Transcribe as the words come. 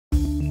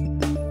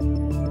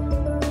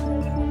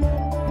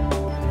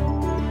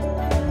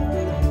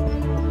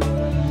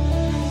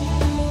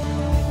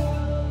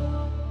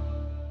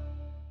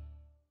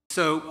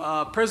So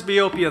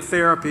Presbyopia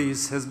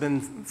Therapies has been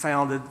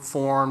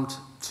formed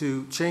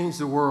to change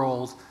the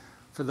world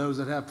for those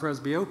that have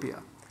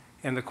presbyopia.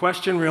 And the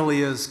question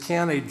really is,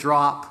 can a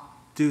drop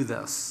do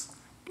this?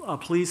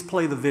 Please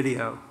play the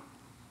video.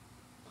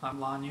 I'm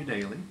Lon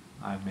Daly.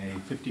 I'm a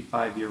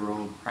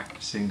 55-year-old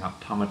practicing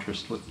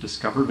optometrist with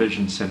Discover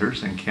Vision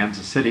Centers in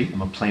Kansas City.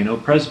 I'm a Plano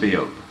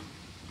presbyope.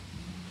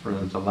 For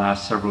the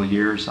last several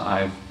years,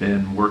 I've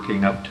been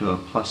working up to a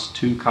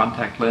 +2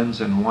 contact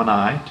lens in one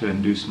eye to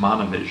induce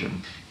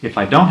monovision. If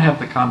I don't have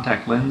the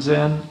contact lens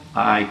in,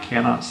 I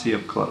cannot see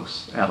up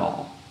close at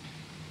all.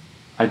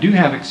 I do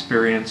have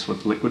experience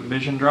with liquid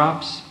vision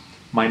drops.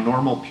 My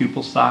normal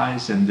pupil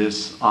size in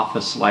this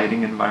office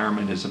lighting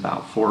environment is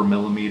about 4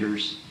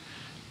 millimeters.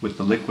 With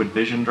the liquid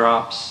vision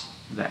drops,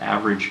 the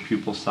average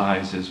pupil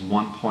size is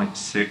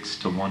 1.6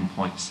 to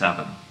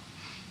 1.7.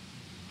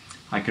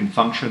 I can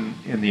function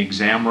in the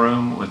exam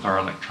room with our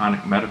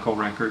electronic medical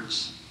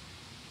records.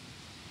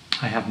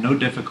 I have no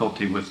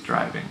difficulty with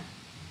driving.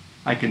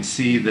 I can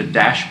see the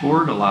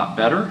dashboard a lot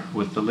better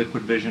with the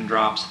liquid vision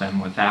drops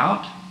than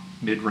without.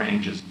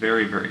 Mid-range is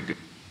very, very good.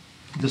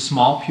 The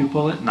small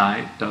pupil at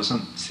night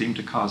doesn't seem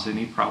to cause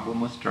any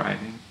problem with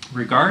driving.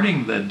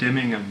 Regarding the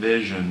dimming of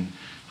vision,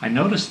 I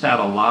noticed that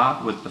a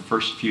lot with the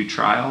first few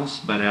trials,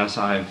 but as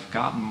I've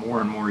gotten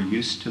more and more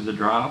used to the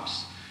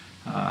drops,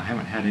 I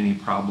haven't had any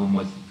problem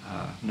with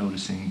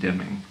noticing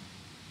dimming.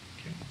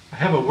 Okay. I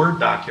have a Word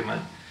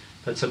document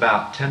that's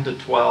about 10 to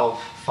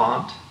 12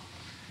 font,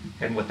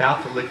 and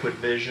without the liquid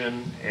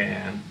vision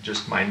and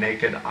just my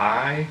naked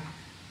eye,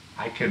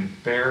 I can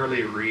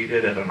barely read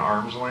it at an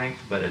arm's length,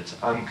 but it's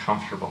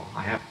uncomfortable.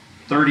 I have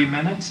 30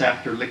 minutes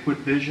after liquid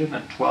vision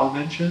at 12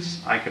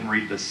 inches, I can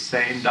read the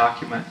same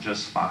document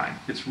just fine.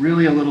 It's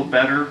really a little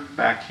better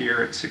back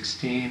here at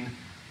 16,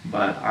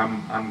 but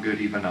I'm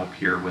good even up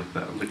here with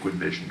the liquid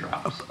vision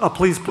drops.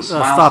 Please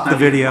stop the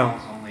video.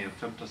 It's only a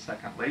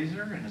femtosecond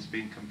laser and is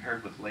being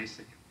compared with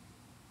LASIK.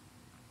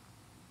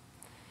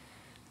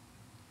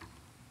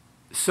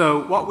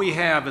 So what we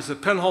have is a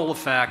pinhole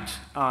effect.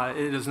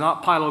 It is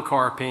not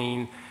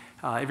pilocarpine.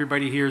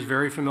 Everybody here is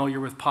very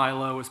familiar with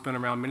Pilo. It's been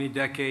around many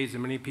decades,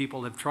 and many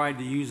people have tried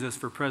to use this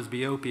for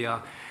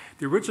presbyopia.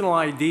 The original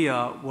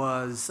idea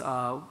was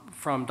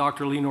from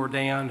Dr. Lee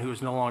Nordan, who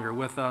is no longer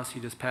with us. He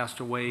just passed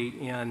away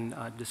in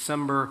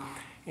December.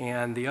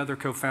 And the other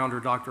co-founder,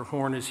 Dr.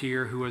 Horn, is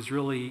here, who has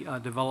really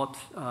developed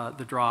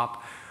the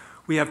drop.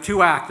 We have two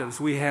actives.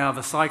 We have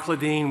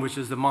aceclidine, which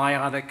is the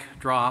miotic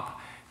drop,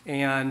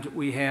 and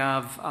we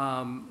have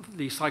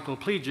the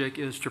cycloplegic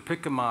is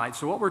tropicamide.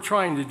 So what we're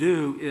trying to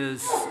do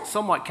is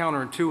somewhat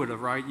counterintuitive,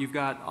 right? You've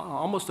got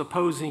almost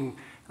opposing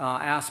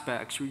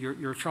aspects.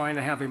 You're trying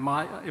to have a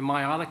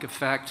miotic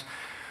effect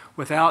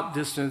without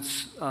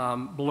distance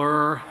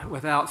blur,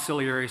 without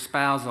ciliary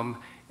spasm,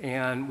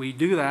 and we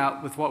do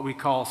that with what we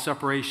call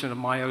separation of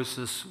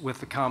meiosis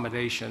with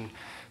accommodation.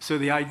 So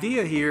the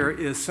idea here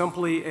is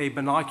simply a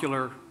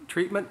binocular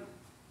treatment,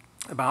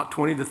 about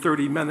 20 to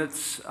 30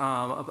 minutes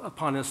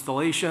upon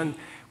installation,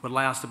 would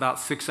last about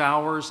 6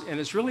 hours, and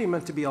it's really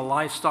meant to be a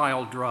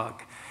lifestyle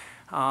drug,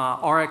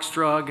 RX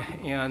drug,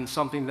 and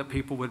something that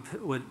people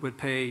would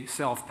pay,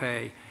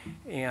 self-pay.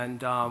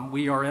 And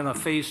we are in a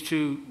phase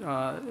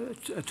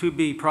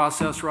 2B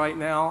process right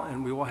now,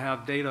 and we will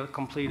have data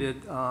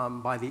completed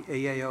by the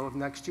AAO of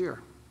next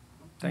year.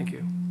 Thank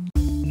you.